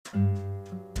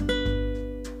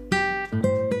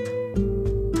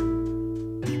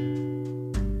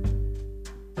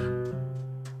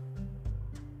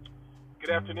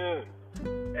afternoon,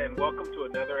 and welcome to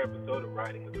another episode of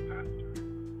Riding with the Pastor.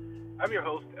 I'm your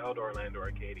host, Elder Orlando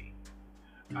Arcady.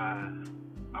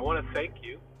 I want to thank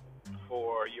you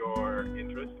for your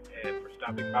interest and for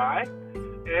stopping by.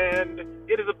 And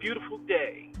it is a beautiful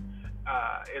day.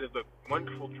 It is a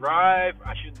wonderful drive.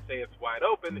 I shouldn't say it's wide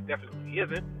open. It definitely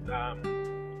isn't.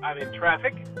 I'm in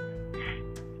traffic,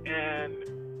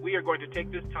 and we are going to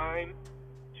take this time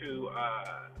to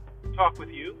talk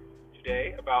with you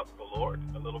today about the Lord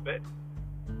a little bit.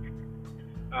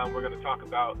 We're going to talk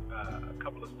about a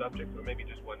couple of subjects, or maybe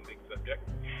just one big subject.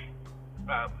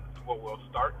 We'll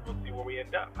start. We'll see where we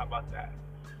end up. How about that?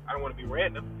 I don't want to be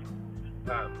random,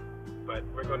 but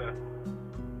we're going to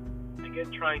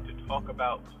begin trying to talk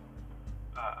about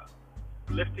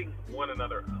lifting one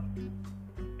another up.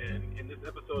 And in this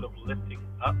episode of lifting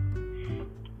up,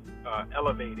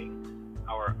 elevating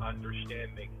our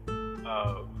understanding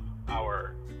of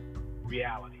our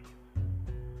reality.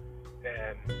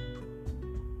 And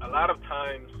a lot of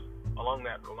times along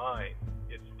that line,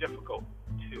 it's difficult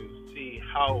to see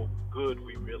how good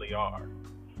we really are,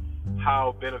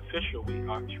 how beneficial we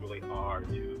actually are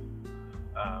to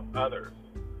others.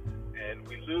 And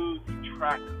we lose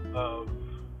track of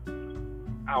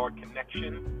our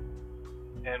connection,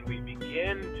 and we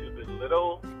begin to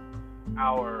belittle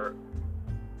our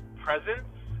presence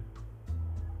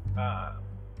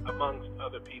amongst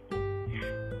other people.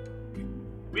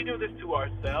 We do this to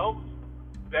ourselves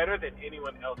better than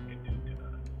anyone else can do to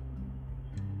us.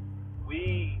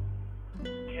 We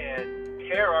can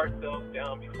tear ourselves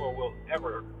down before we'll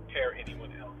ever tear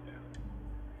anyone else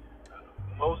down.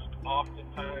 Most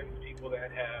oftentimes, people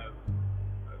that have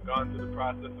gone through the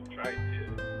process of trying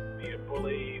to be a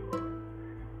bully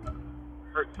or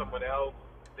hurt someone else,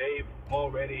 they've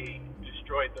already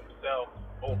destroyed themselves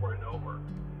over and over.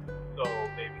 So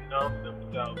they've numbed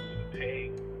themselves to the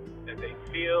pain that they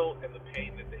feel and the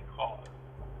pain that they cause.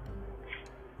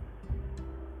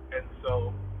 And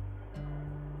so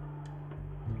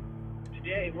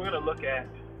today we're going to look at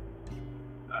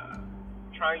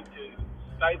trying to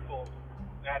stifle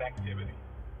that activity.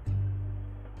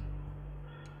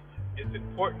 It's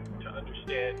important to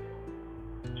understand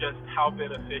just how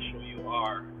beneficial you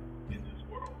are in this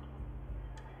world.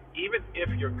 Even if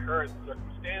your current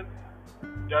circumstance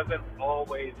doesn't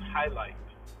always highlight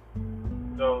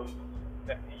those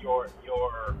that your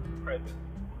presence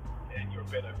and your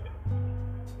benefit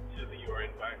to your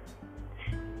environment.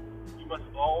 You must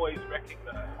always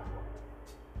recognize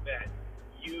that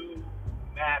you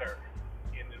matter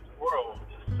in this world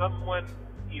to someone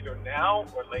either now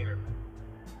or later,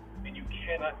 and you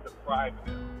cannot deprive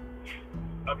them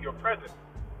of your presence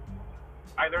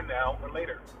either now or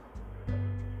later.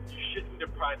 You shouldn't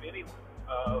deprive anyone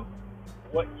of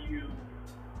what you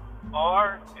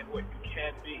are and what you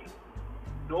can be,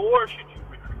 nor should you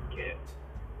forget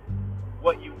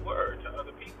what you were to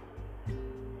other people.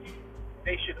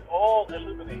 They should all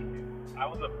illuminate you. I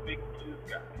was a big blues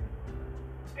guy,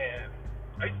 and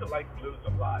I used to like blues a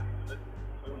lot. I listened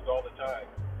to blues all the time.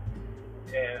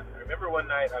 And I remember one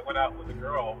night I went out with a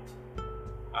girl,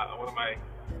 one of my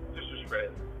sister's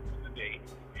friends, to date,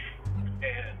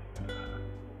 and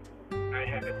I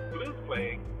had this blues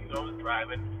playing. I was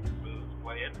driving, blues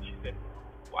playing. She said,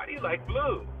 "Why do you like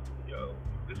blues?"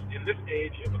 In this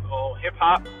age, it was all hip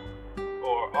hop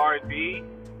or R&B,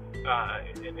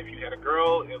 and if you had a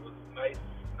girl, it was nice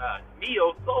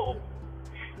neo soul.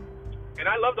 And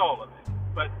I loved all of it,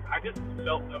 but I just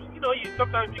felt,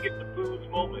 sometimes you get the blues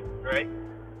moment, right?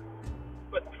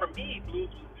 But for me, blues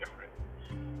was different.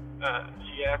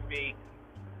 She asked me,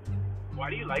 "Why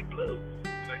do you like blues?"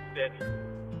 And I said,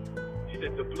 she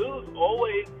said, "The blues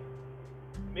always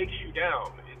makes you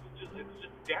down. It's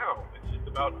just down. It's just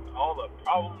about all the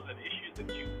problems and issues that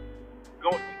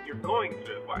you're going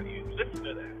through. Why do you listen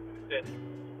to that?" I said,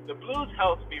 "The blues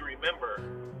helps me remember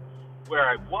where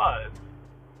I was,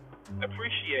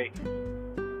 appreciate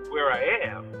where I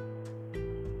am,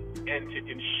 and to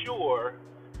ensure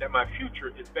that my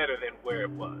future is better than where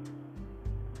it was.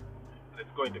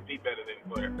 It's going to be better than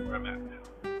where I'm at now.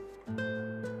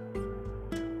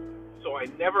 So I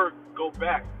never go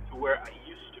back to where I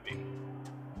used to be.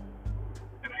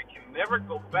 And I can never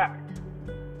go back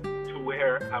to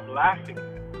where I'm laughing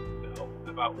at myself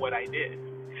about what I did.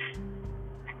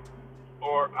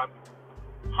 Or I'm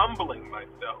humbling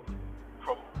myself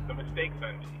from the mistakes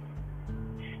I made.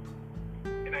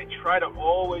 And I try to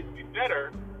always be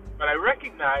better, but I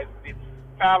recognize its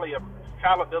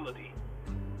fallibility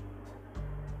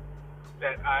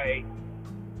that I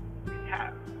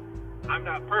have. I'm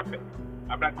not perfect.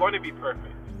 I'm not going to be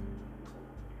perfect.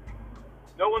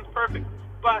 No one's perfect,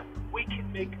 but we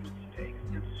can make mistakes.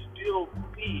 still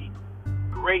be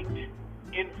great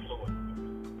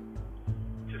influencers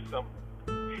to someone.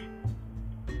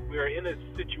 We're in a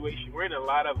situation, we're in a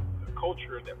lot of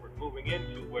culture that we're moving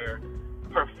into where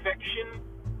perfection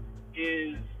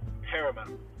is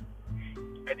paramount.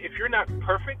 And if you're not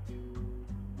perfect,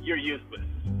 you're useless.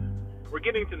 We're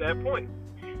getting to that point.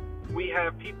 We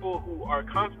have people who are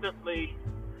constantly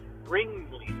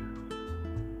ringleaders.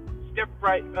 Step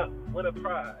right up, win a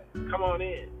prize. Come on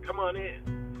in, come on in.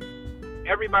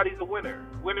 Everybody's a winner.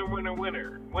 Winner, winner,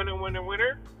 winner. Winner, winner,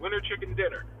 winner. Winner chicken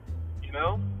dinner. You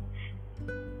know?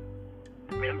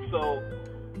 And so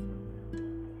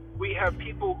we have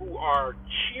people who are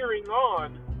cheering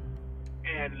on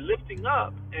and lifting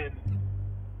up and,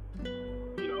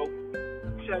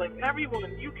 telling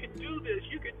everyone, you can do this,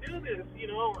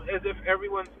 as if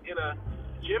everyone's in a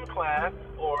gym class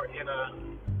or in a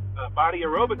body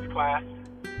aerobics class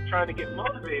trying to get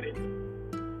motivated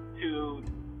to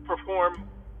perform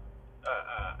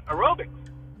aerobics.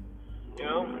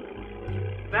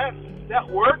 That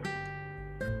works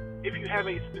if you have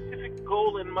a specific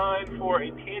goal in mind for a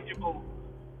tangible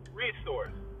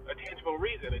resource, a tangible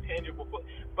reason, a tangible.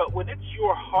 But when it's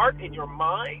your heart and your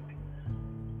mind,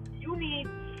 you need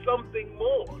something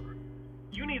more.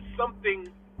 You need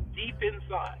something deep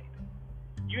inside.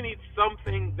 You need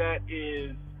something that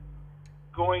is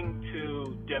going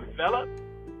to develop,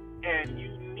 and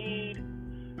you need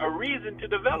a reason to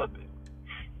develop it.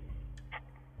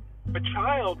 A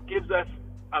child gives us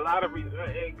a lot of reasons.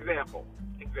 Example.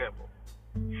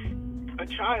 A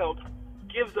child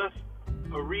gives us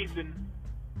a reason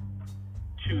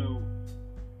to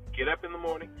get up in the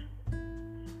morning,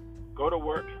 go to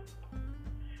work,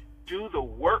 do the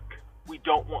work we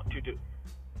don't want to do.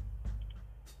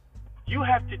 You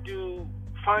have to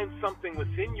find something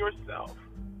within yourself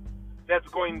that's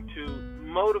going to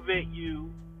motivate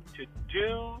you to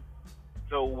do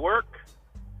the work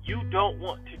you don't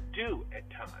want to do at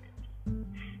times.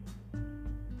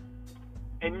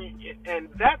 And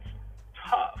that's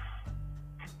tough,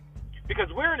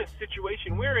 because we're in a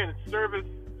situation, we're in a service,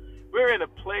 we're in a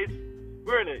place,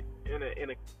 we're in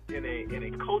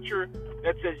a culture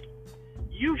that says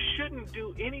you shouldn't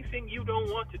do anything you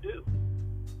don't want to do.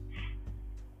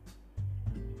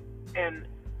 And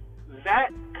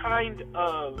that kind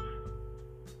of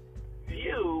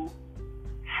view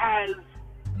has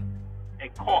a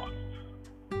cost.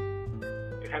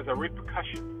 It has a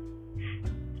repercussion.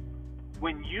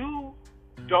 When you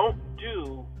don't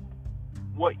do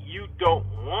what you don't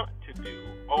want to do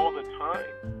all the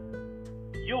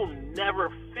time, you'll never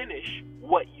finish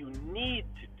what you need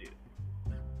to do.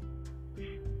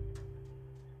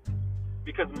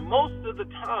 Because most of the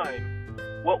time,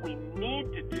 what we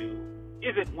need to do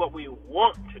isn't what we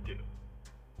want to do.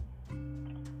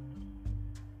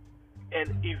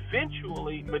 And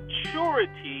eventually,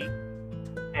 maturity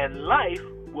and life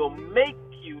will make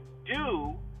you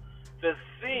do the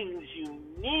things you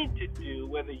need to do,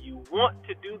 whether you want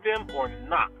to do them or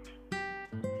not.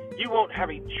 You won't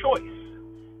have a choice.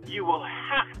 You will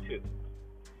have to.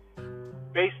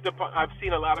 Based upon, I've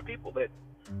seen a lot of people that,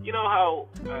 how,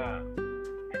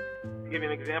 give you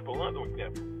an example, another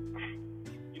example.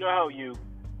 You know how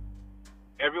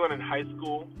everyone in high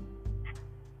school,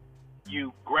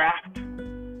 you graft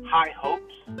high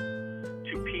hopes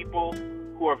to people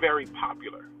who are very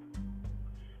popular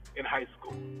in high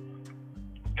school.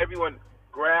 Everyone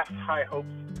grafts high hopes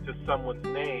to someone's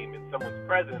name and someone's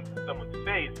presence and someone's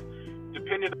face,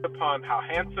 depending upon how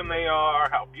handsome they are,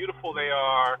 how beautiful they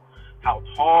are, how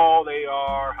tall they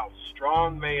are, how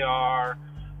strong they are,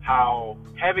 how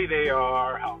heavy they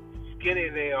are, how skinny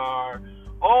they are.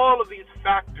 All of these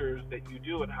factors that you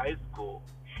do in high school,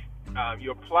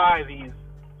 you apply these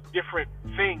different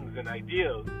things and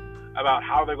ideas about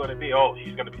how they're going to be. Oh,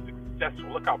 she's going to be successful.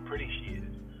 Look how pretty she is.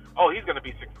 Oh, he's going to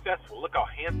be successful. Look how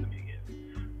handsome he is.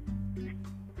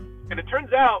 And it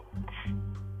turns out,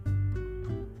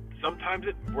 sometimes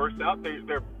it works out.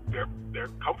 They're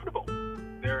comfortable.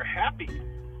 They're happy,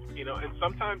 and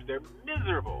sometimes they're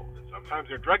miserable. And sometimes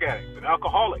they're drug addicts and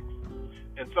alcoholics.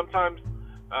 And sometimes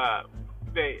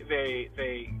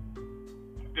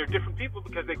they're different people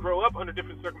because they grow up under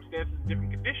different circumstances and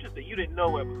different conditions that you didn't know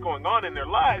what was going on in their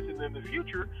lives and in the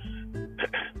future.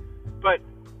 But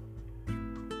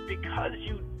because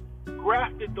you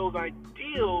grafted those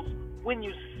ideals, when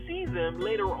you see them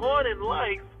later on in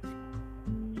life,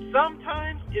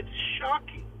 sometimes it's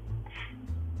shocking.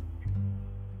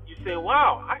 You say,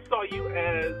 wow, I saw you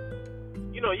as,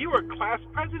 you were a class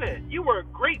president. You were a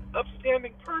great,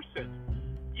 upstanding person.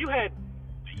 You had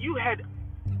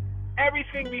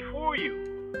everything before you.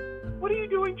 What are you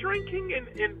doing drinking and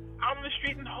out on the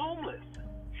street and homeless?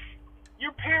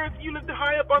 Your parents, you lived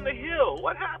high up on the hill.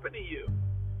 What happened to you?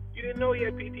 You didn't know he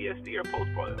had PTSD or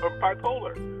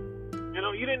bipolar.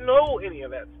 You didn't know any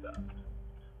of that stuff.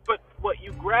 But what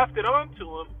you grafted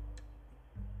onto him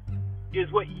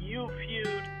is what you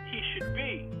viewed he should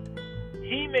be.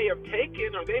 He may have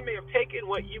taken, or they may have taken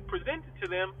what you presented to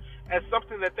them as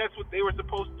something that's what they were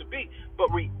supposed to be.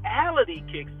 But reality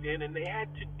kicks in, and they had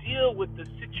to deal with the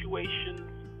situations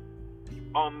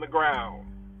on the ground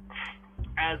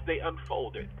as they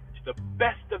unfolded to the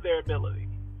best of their ability.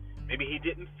 Maybe he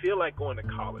didn't feel like going to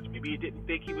college. Maybe he didn't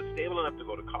think he was stable enough to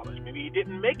go to college. Maybe he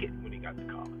didn't make it when he got to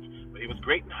college. But he was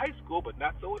great in high school, but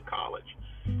not so in college.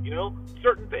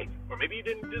 Certain things. Or maybe he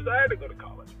didn't desire to go to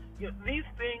college. These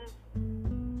things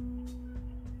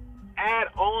add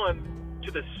on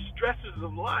to the stresses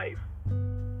of life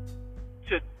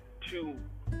to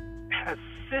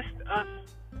assist us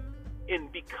in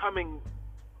becoming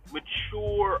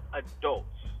mature adults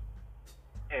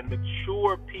and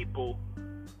mature people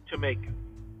to make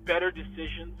better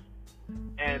decisions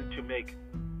and to make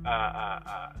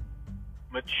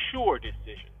mature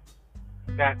decisions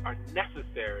that are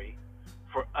necessary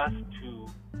for us to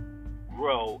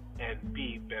grow and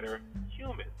be better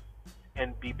humans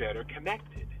and be better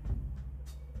connected.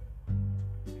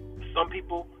 Some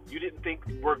people you didn't think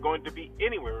were going to be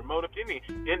anywhere remote of any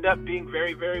end up being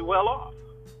very, very well off.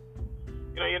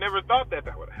 You never thought that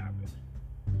would happen.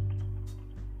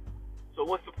 So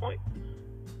what's the point?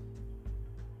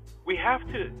 We have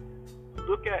to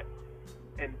look at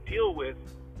and deal with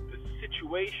the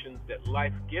situations that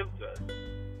life gives us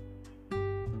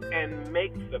and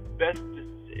make the best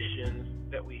decisions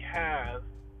that we have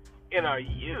in our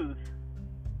youth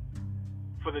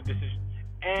for the decisions,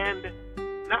 and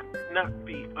not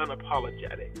be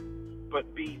unapologetic,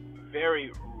 but be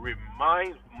very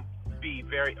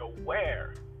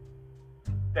aware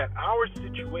that our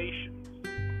situations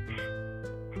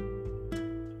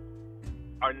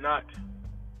are not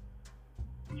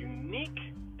unique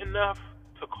enough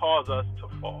to cause us to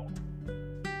fall.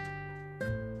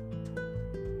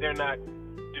 They're not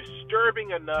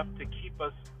disturbing enough to keep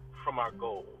us from our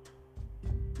goals.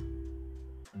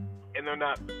 And they're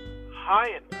not high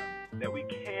enough that we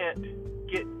can't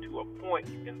get to a point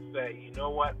and say, you know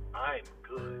what, I'm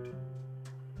good.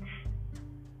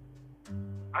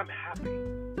 I'm happy.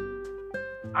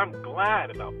 I'm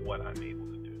glad about what I'm able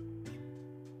to do.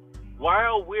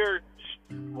 While we're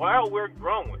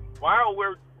growing, while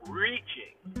we're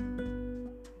reaching,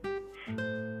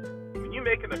 when you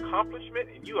make an accomplishment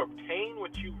and you obtain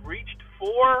what you've reached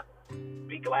for,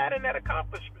 be glad in that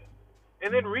accomplishment.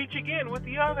 And then reach again with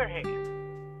the other hand.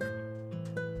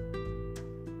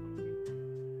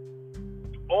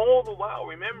 All the while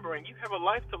remembering you have a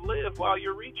life to live while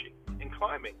you're reaching and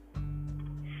climbing.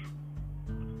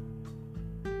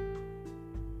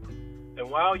 And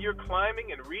while you're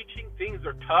climbing and reaching, things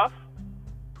are tough.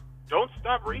 Don't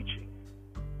stop reaching.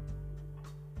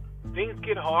 Things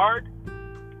get hard.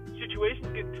 Situations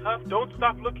get tough. Don't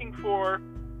stop looking for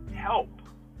help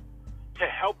to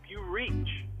help you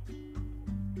reach.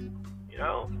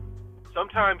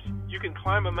 Sometimes you can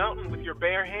climb a mountain with your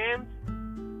bare hands,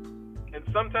 and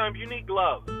sometimes you need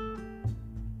gloves.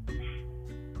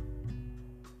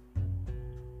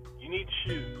 You need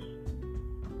shoes.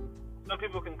 Some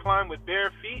people can climb with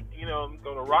bare feet,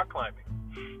 go to rock climbing.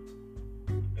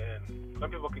 And some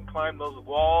people can climb those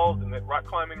walls in that rock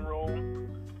climbing room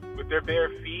with their bare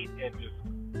feet and just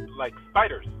like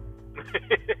spiders.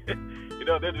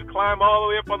 They'll just climb all the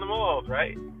way up on the walls,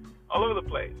 right? All over the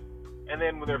place. And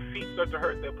then when their feet start to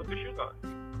hurt, they'll put their shoes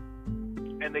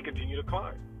on. And they continue to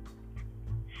climb.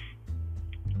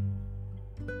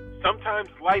 Sometimes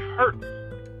life hurts.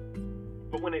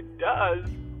 But when it does,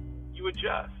 you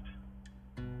adjust.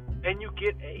 And you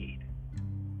get aid.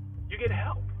 You get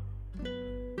help.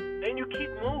 And you keep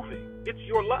moving. It's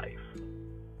your life.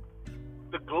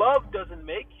 The glove doesn't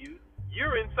make you.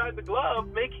 You're inside the glove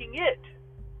making it.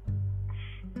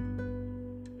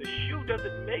 The shoe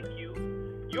doesn't make you.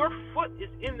 Your foot is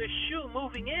in the shoe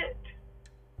moving it.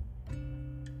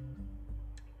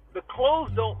 The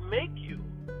clothes don't make you.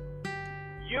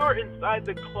 You're inside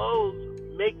the clothes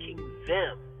making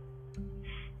them.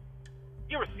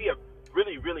 You ever see a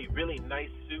really, really, really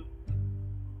nice suit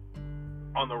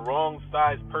on the wrong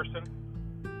size person?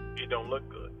 It don't look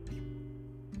good.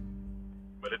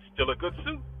 But it's still a good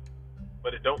suit.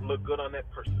 But it don't look good on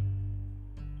that person.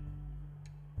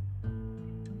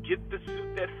 Get the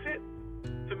suit that fits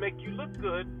to make you look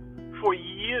good for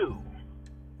you.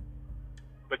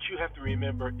 But you have to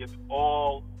remember it's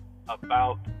all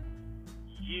about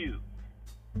you.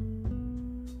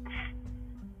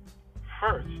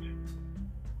 first,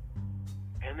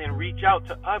 and then reach out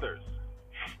to others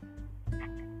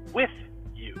with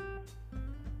you.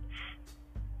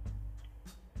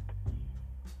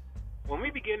 When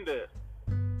we begin to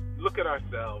look at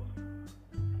ourselves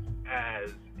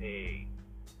as a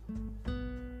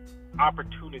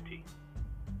opportunity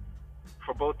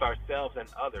for both ourselves and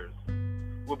others,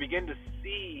 we'll begin to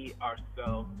see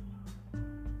ourselves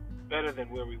better than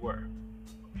where we were.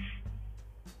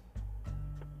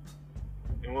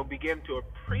 And we'll begin to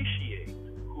appreciate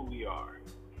who we are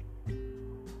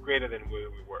greater than where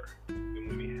we were, than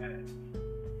what we had.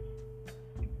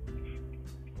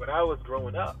 When I was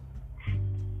growing up,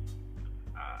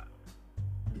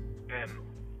 and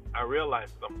I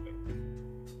realized something.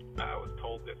 I was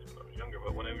told this when I was younger,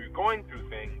 but when you're going through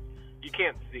things, you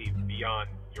can't see beyond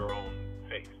your own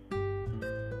face,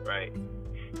 right?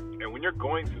 And when you're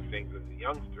going through things as a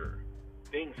youngster,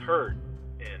 things hurt,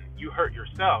 and you hurt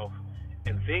yourself,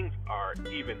 and things are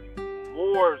even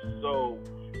more so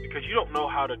because you don't know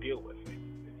how to deal with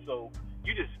things. And so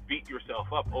you just beat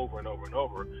yourself up over and over and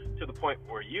over to the point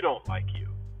where you don't like you,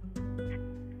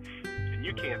 and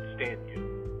you can't stand you.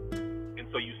 And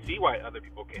so you see why other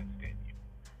people can't stand you.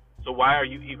 So why are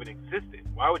you even existing?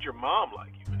 Why would your mom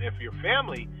like you? And if your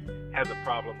family has a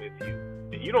problem with you,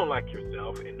 and you don't like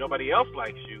yourself, and nobody else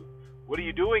likes you, what are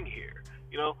you doing here?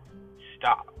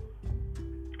 Stop.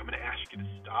 I'm going to ask you to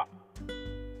stop,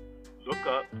 look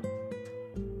up,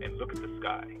 and look at the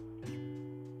sky.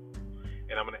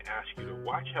 And I'm going to ask you to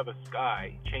watch how the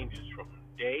sky changes from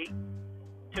day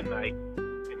to night,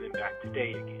 and then back to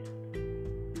day again.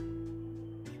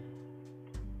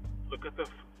 Look at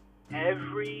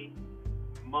every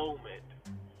moment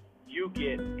you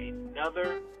get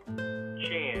another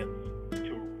chance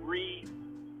to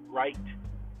rewrite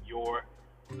your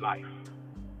life.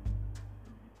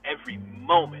 Every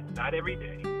moment, not every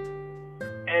day.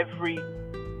 Every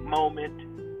moment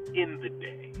in the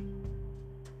day.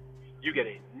 You get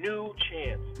a new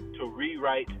chance to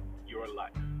rewrite your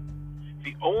life.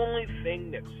 The only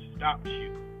thing that stops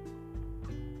you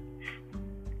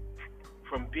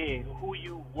from being who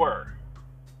you were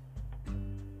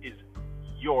is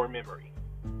your memory,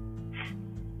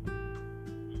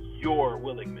 your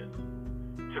willingness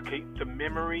to keep the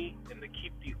memory and to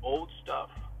keep the old stuff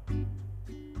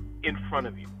in front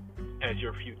of you as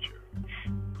your future.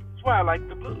 That's why I like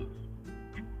the blues.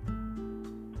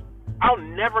 I'll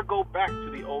never go back to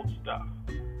the old stuff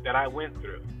that I went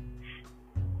through.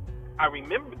 I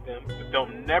remember them, but they'll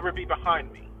never be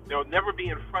behind me. They'll never be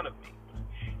in front of me.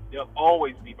 They'll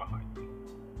always be behind me.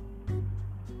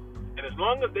 And as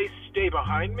long as they stay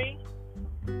behind me,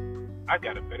 I've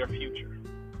got a better future.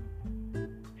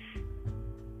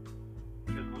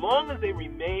 As long as they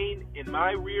remain in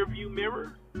my rearview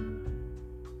mirror,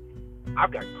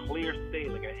 I've got clear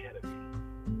sailing ahead of me.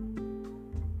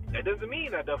 That doesn't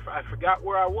mean I forgot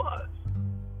where I was.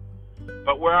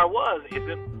 But where I was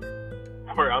isn't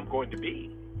where I'm going to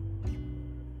be.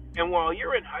 And while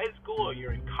you're in high school or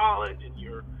you're in college and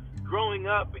you're growing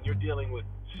up and you're dealing with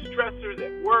stressors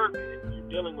at work and you're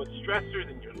dealing with stressors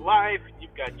in your life and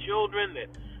you've got children that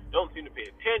don't seem to pay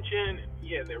attention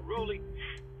and they're ruling,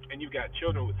 and you've got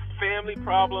children with family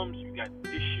problems, you've got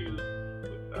issues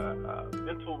with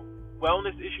mental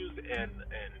wellness issues and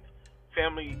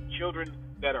family children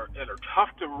that are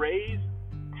tough to raise.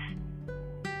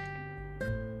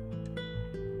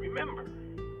 Remember,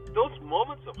 those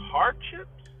moments of hardships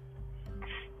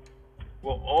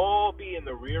will all be in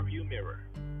the rearview mirror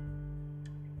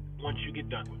once you get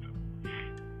done with them.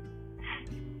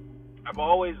 I've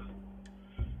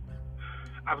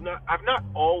not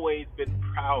always been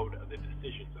proud of the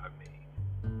decisions I've made.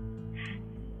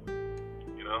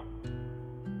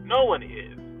 No one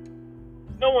is.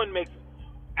 No one makes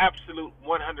absolute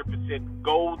 100%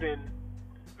 golden,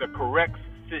 the correct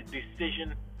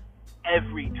decision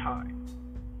every time,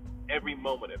 every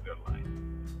moment of their life.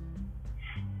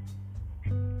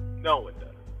 No one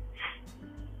does.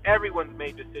 Everyone's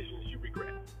made decisions you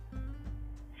regret.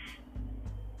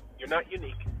 You're not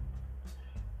unique.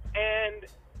 And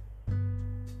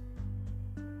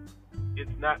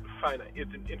it's not finite.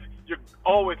 You're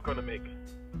always going to make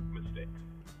mistakes.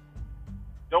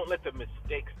 Don't let the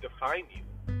mistakes define you.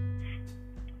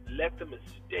 Let the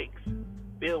mistakes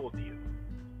build you.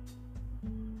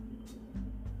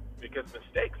 Because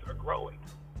mistakes are growing.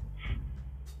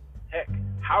 Heck,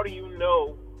 how do you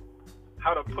know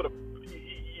how to put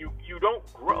you don't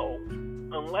grow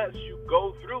unless you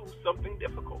go through something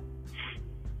difficult.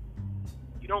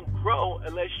 You don't grow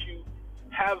unless you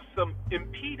have some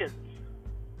impedance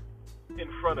in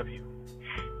front of you.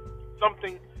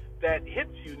 Something that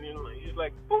hits you, and you're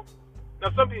like, boop, Now,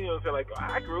 some people feel like,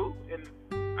 I grew and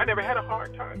I never had a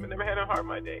hard time. I never had a hard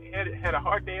my day. Had a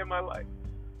hard day in my life.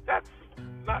 That's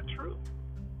not true.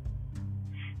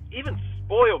 Even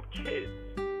spoiled kids,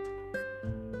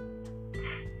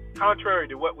 contrary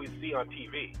to what we see on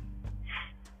TV.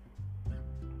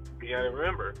 You gotta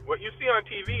remember, what you see on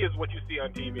TV is what you see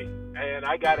on TV. And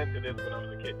I got into this when I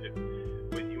was a kid too.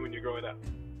 When you're growing up,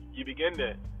 you begin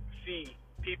to see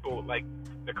people like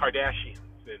the Kardashians,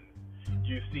 and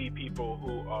you see people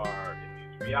who are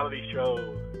in these reality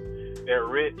shows. They're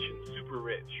rich and super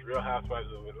rich, Real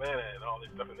Housewives of Atlanta and all this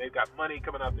stuff, and they've got money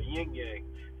coming out the yin yang.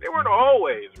 They weren't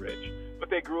always rich, but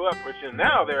they grew up rich, and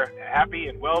now they're happy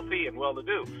and wealthy and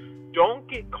well-to-do. Don't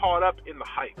get caught up in the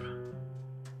hype.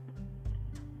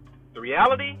 The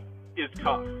reality is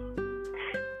tough.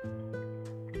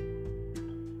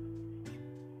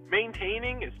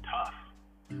 Maintaining is tough.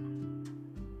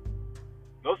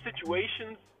 Those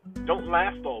situations don't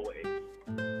last always,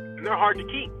 and they're hard to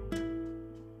keep.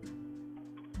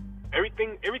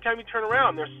 Every time you turn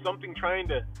around, there's something trying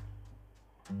to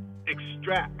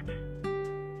extract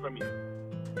from you.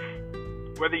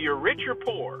 Whether you're rich or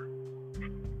poor,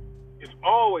 it's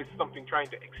always something trying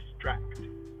to extract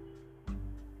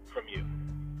from you.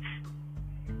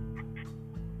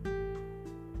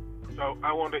 So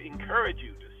I want to encourage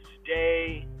you to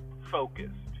stay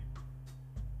focused.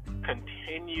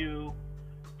 Continue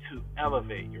to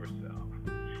elevate yourself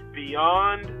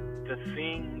beyond the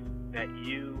things that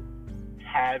you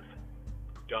have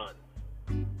done.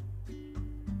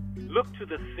 Look to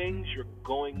the things you're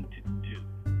going to do.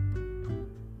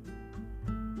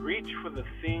 Reach for the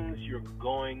things you're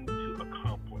going to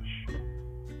accomplish.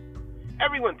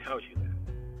 Everyone tells you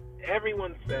that.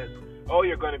 Everyone says, oh,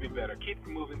 you're going to be better. Keep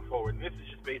moving forward. And this is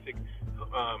just basic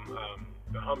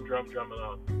the humdrum drumming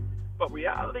on. But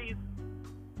realities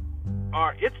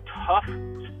are, it's tough.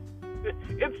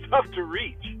 It's tough to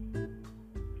reach. And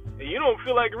you don't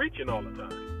feel like reaching all the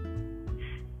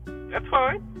time. That's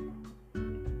fine.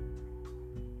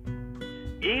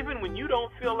 Even when you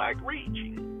don't feel like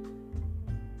reaching,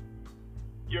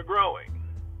 you're growing.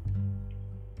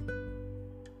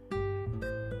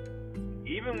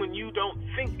 Even when you don't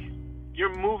think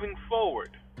you're moving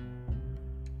forward,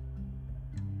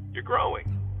 you're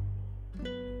growing.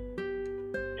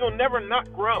 You'll never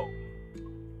not grow.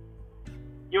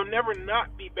 You'll never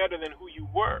not be better than who you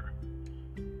were.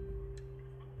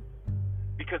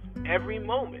 Because every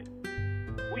moment,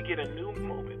 we get a new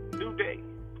moment, new day,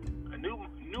 a new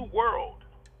world.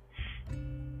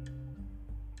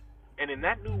 And in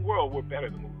that new world, we're better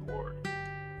than who we were.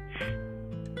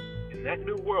 In that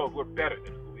new world, we're better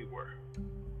than who we were.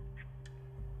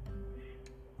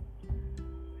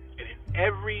 And in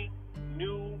every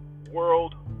new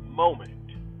world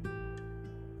moment,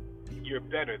 you're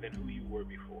better than who you were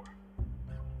before.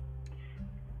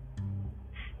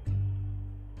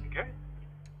 Okay?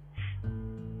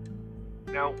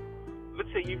 Now,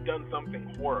 let's say you've done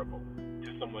something horrible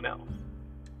to someone else,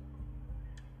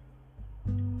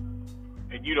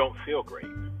 and you don't feel great.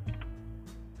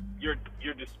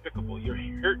 You're despicable. You're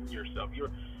hurting yourself. You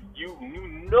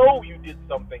know you did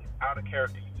something out of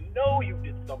character. You know you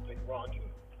did something wrong. You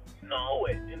know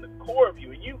it in the core of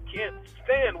you, and you can't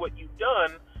stand what you've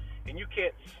done, and you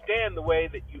can't stand the way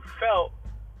that you felt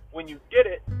when you did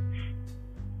it.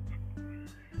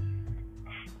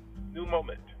 New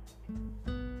moment.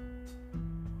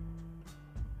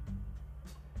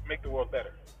 Make the world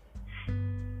better.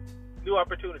 New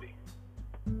opportunity.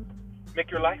 Make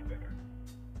your life better.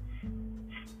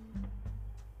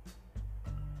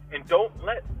 And don't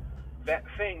let that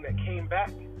thing that came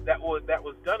back, that was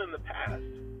done in the past,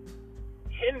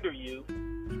 hinder you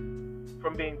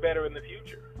from being better in the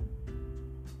future.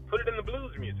 Put it in the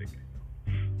blues music.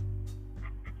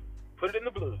 Put it in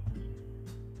the blues.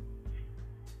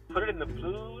 Put it in the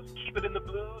blues, keep it in the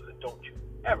blues, and don't you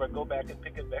ever go back and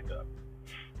pick it back up.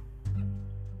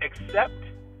 Except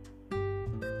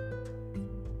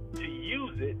to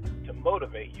use it to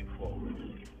motivate you forward.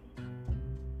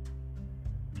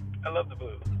 I love the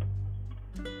blues.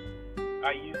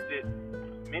 I used it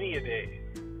many a days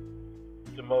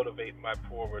to motivate my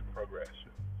forward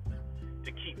progression,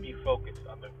 to keep me focused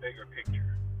on the bigger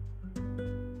picture,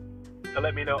 to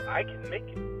let me know I can make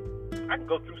it. I can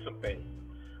go through some things.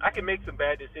 I can make some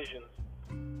bad decisions,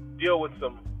 deal with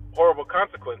some horrible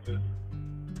consequences,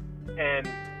 and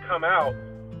come out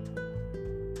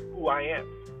who I am.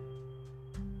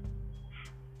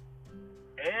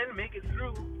 And make it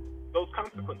through those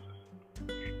consequences.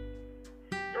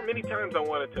 There were many times I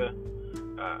wanted to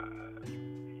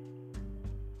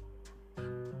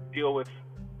deal with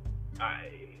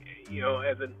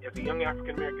as a young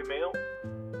African American male,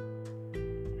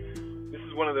 this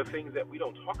is one of the things that we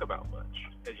don't talk about much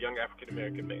as young African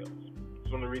American males.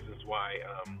 It's one of the reasons why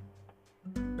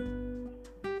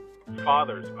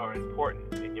fathers are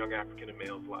important in young African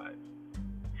males' lives,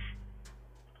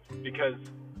 because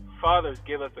fathers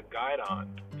give us a guide-on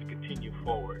to continue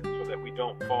forward so that we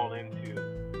don't fall into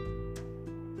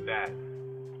that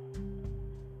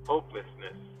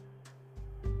hopelessness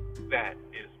that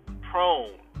is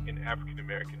prone in African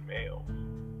American males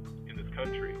in this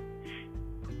country,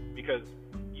 because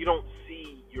you don't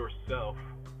see yourself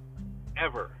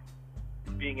ever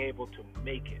being able to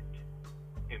make it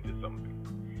into something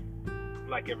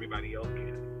like everybody else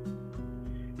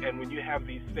can. And when you have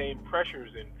these same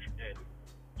pressures and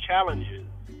challenges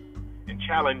and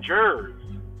challengers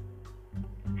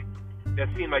that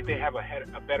seem like they have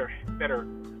a better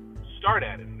start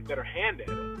at it, a better hand at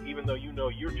it, even though you know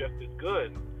you're just as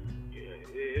good,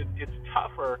 it's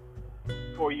tougher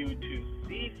for you to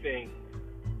see things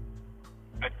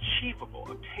achievable,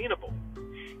 obtainable.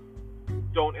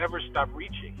 Don't ever stop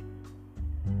reaching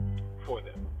for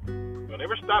them. Don't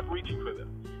ever stop reaching for them.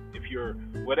 If you're,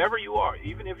 whatever you are,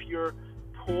 even if you're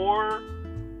poor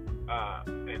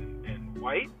and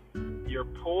white, you're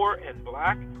poor and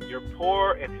black, you're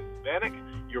poor and Hispanic,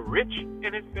 you're rich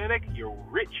and Hispanic, you're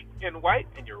rich and white,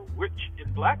 and you're rich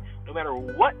and black, no matter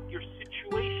what your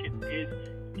situation is,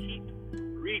 keep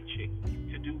reaching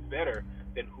to do better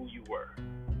than who you were.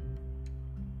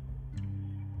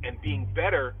 And being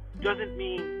better doesn't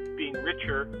mean being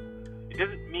richer. It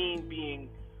doesn't mean being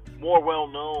more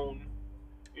well-known,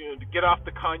 to get off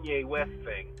the Kanye West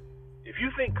thing. If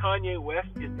you think Kanye West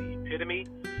is the epitome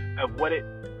of what it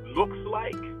looks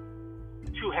like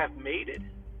to have made it,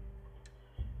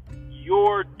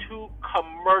 you're too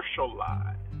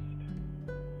commercialized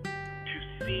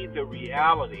to see the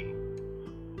reality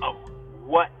of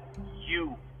what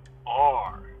you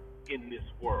are in this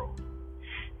world.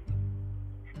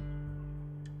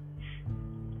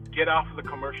 Get off of the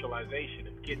commercialization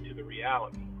and get to the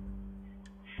reality.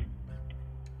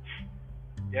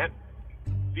 That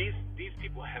these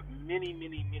people have many,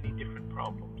 many, many different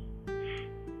problems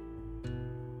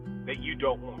that you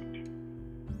don't want.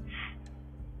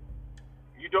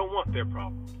 You don't want their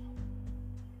problems.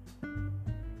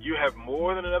 You have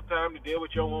more than enough time to deal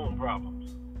with your own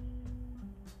problems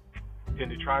than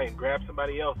to try and grab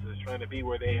somebody else's trying to be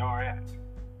where they are at.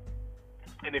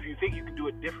 And if you think you can do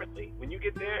it differently, when you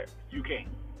get there, you can't.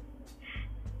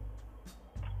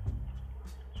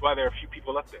 That's why there are a few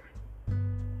people up there.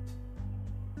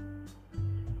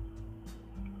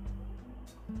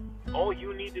 All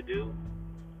you need to do,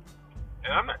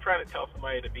 and I'm not trying to tell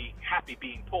somebody to be happy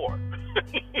being poor.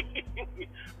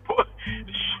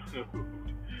 Shoot,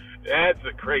 that's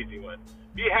a crazy one.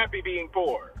 Be happy being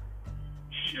poor.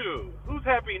 Shoot, who's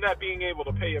happy not being able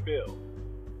to pay a bill?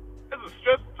 That's a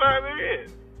stressful time there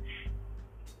is.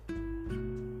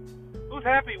 Who's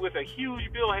happy with a huge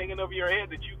bill hanging over your head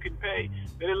that you can pay,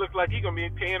 that it looks like you're going to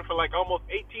be paying for like almost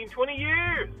 18, 20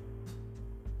 years?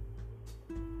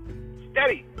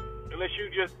 Steady. Unless you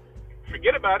just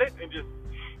forget about it and just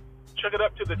chuck it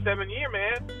up to the 7-year,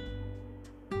 man.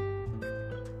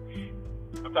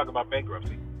 I'm talking about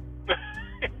bankruptcy.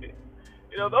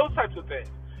 Those types of things.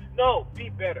 No, be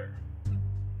better.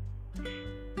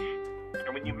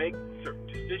 And when you make certain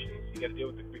decisions, you got to deal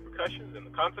with the repercussions and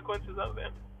the consequences of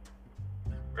them.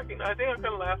 Recognize they aren't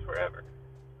going to last forever.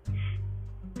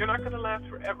 They're not going to last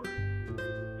forever.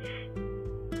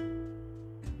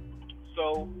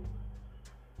 So,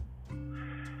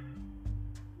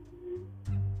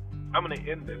 I'm going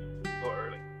to end this a little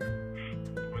early.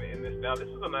 I'm going to end this now. This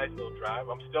is a nice little drive.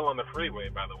 I'm still on the freeway,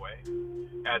 by the way,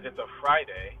 as it's a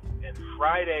Friday. And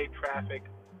Friday traffic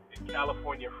in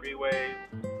California freeways,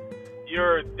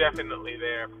 you're definitely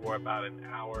there for about an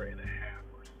hour and a half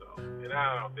or so. And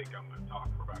I don't think I'm going to talk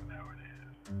for about an hour and a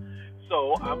half.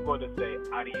 So I'm going to say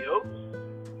adios,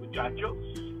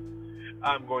 muchachos.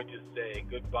 I'm going to say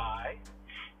goodbye,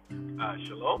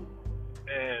 shalom.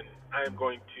 And I'm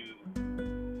going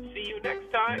to see you next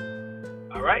time.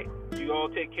 All right? You all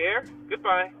take care.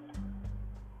 Goodbye.